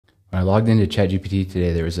I logged into ChatGPT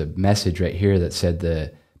today, there was a message right here that said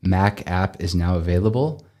the Mac app is now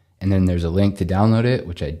available. And then there's a link to download it,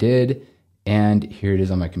 which I did. And here it is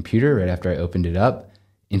on my computer right after I opened it up,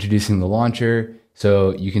 introducing the launcher.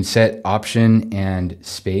 So you can set option and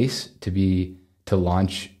space to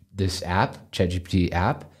launch this app, ChatGPT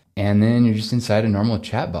app. And then you're just inside a normal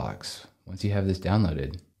chat box once you have this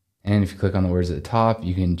downloaded. And if you click on the words at the top,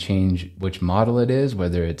 you can change which model it is,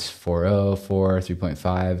 whether it's 4.0, 4,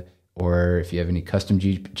 3.5, or if you have any custom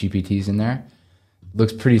GPTs in there.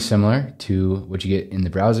 Looks pretty similar to what you get in the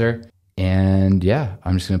browser. And yeah,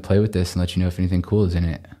 I'm just gonna play with this and let you know if anything cool is in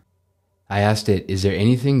it. I asked it, is there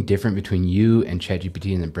anything different between you and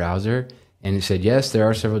ChatGPT in the browser? And it said, yes, there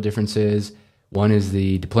are several differences. One is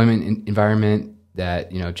the deployment environment that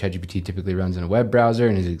ChatGPT typically runs in a web browser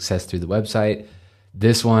and is accessed through the website.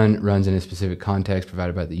 This one runs in a specific context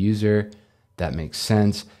provided by the user. That makes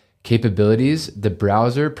sense. Capabilities. The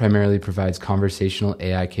browser primarily provides conversational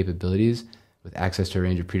AI capabilities with access to a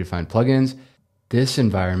range of predefined plugins. This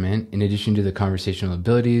environment, in addition to the conversational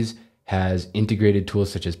abilities, has integrated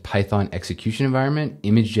tools such as Python execution environment,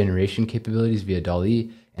 image generation capabilities via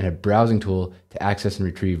DALL-E, and a browsing tool to access and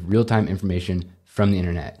retrieve real-time information from the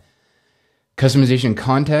internet. Customization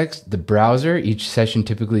context, the browser, each session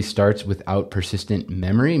typically starts without persistent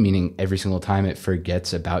memory, meaning every single time it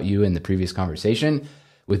forgets about you in the previous conversation.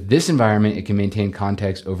 With this environment, it can maintain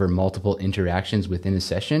context over multiple interactions within a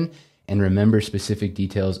session and remember specific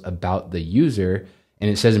details about the user. And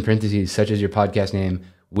it says in parentheses, such as your podcast name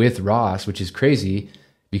with Ross, which is crazy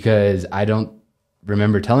because I don't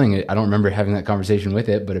remember telling it. I don't remember having that conversation with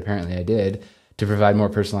it, but apparently I did, to provide more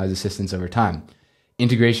personalized assistance over time.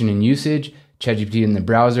 Integration and usage. ChatGPT in the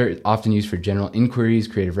browser is often used for general inquiries,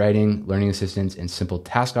 creative writing, learning assistance, and simple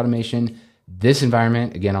task automation. This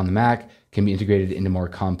environment, again on the Mac, can be integrated into more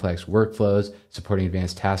complex workflows, supporting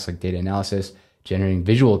advanced tasks like data analysis, generating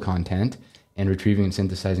visual content, and retrieving and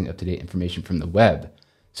synthesizing up-to-date information from the web.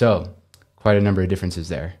 So, quite a number of differences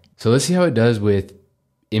there. So let's see how it does with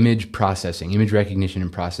image processing, image recognition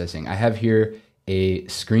and processing. I have here a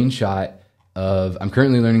screenshot of, I'm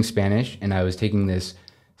currently learning Spanish, and I was taking this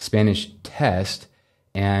Spanish test,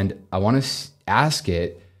 and I want to ask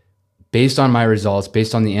it, based on my results,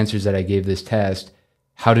 based on the answers that I gave this test,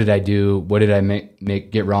 how did I do? What did I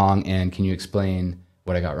get wrong? And can you explain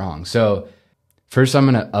what I got wrong? So first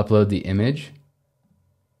I'm going to upload the image,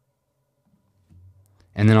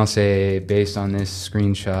 and then I'll say, based on this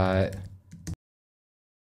screenshot,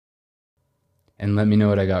 and let me know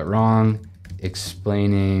what I got wrong,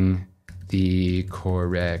 explaining the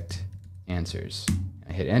correct answers.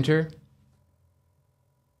 I hit enter.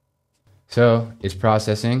 So it's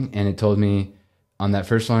processing, and it told me on that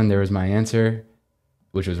first one, there was my answer,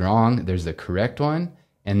 which was wrong. There's the correct one.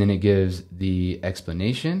 And then it gives the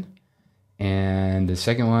explanation. And the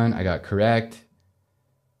second one, I got correct.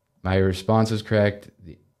 My response was correct.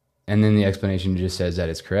 And then the explanation just says that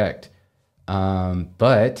it's correct.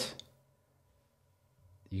 But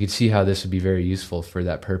you can see how this would be very useful for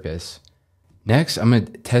that purpose. Next, I'm going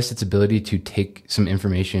to test its ability to take some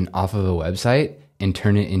information off of a website and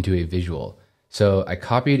turn it into a visual. So I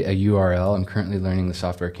copied a URL. I'm currently learning the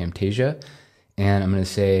software Camtasia, and I'm going to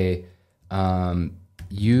say,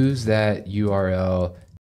 use that URL.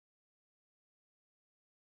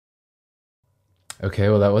 Okay,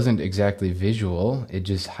 well, that wasn't exactly visual. It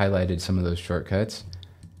just highlighted some of those shortcuts.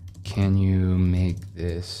 Can you make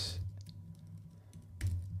this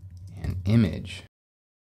an image?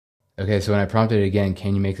 Okay, so when I prompted it again,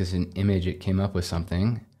 can you make this an image, it came up with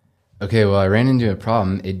something. Okay, well, I ran into a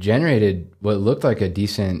problem. It generated what looked like a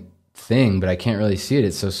decent thing, but I can't really see it.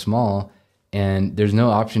 It's so small, and there's no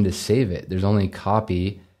option to save it. There's only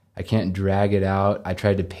copy. I can't drag it out. I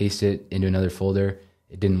tried to paste it into another folder.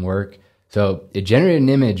 It didn't work. So it generated an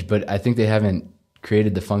image, but I think they haven't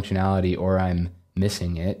created the functionality, or I'm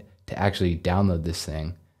missing it, to actually download this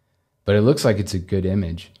thing. But it looks like it's a good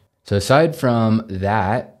image. So aside from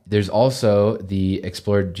that, there's also the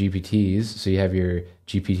explored GPTs. So you have your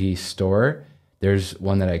GPT Store. There's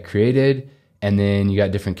one that I created. And then you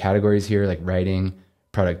got different categories here, like writing,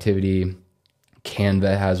 productivity.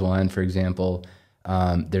 Canva has one, for example.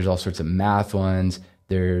 There's all sorts of math ones.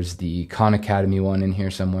 There's the Khan Academy one in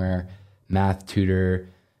here somewhere, Math Tutor.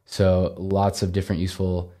 So lots of different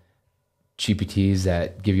useful GPTs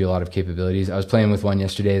that give you a lot of capabilities. I was playing with one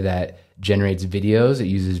yesterday that generates videos. It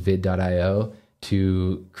uses vid.io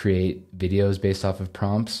to create videos based off of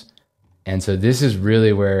prompts. And so this is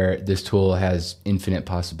really where this tool has infinite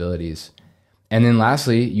possibilities. And then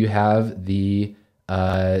lastly, you have the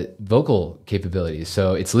vocal capabilities.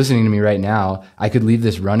 So it's listening to me right now. I could leave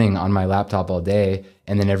this running on my laptop all day,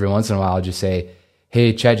 and then every once in a while I'll just say,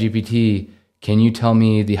 hey, ChatGPT, can you tell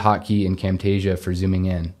me the hotkey in Camtasia for zooming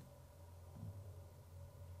in?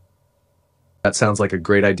 That sounds like a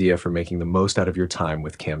great idea for making the most out of your time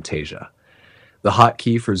with Camtasia. The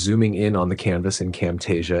hotkey for zooming in on the canvas in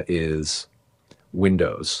Camtasia is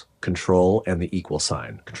Windows, Control and the equal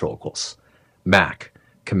sign, Control equals. Mac,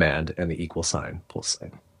 Command and the equal sign, plus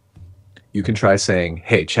sign. You can try saying,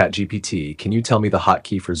 hey, ChatGPT, can you tell me the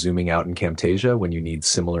hotkey for zooming out in Camtasia when you need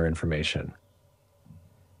similar information?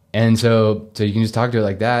 And so you can just talk to it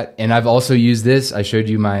like that. And I've also used this. I showed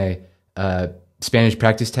you my Spanish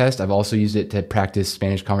practice test. I've also used it to practice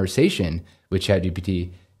Spanish conversation with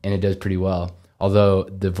ChatGPT, and it does pretty well. Although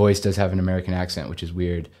the voice does have an American accent, which is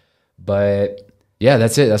weird. But yeah,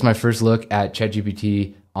 that's it. That's my first look at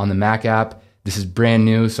ChatGPT on the Mac app. This is brand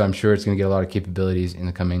new, so I'm sure it's going to get a lot of capabilities in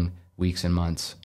the coming weeks and months.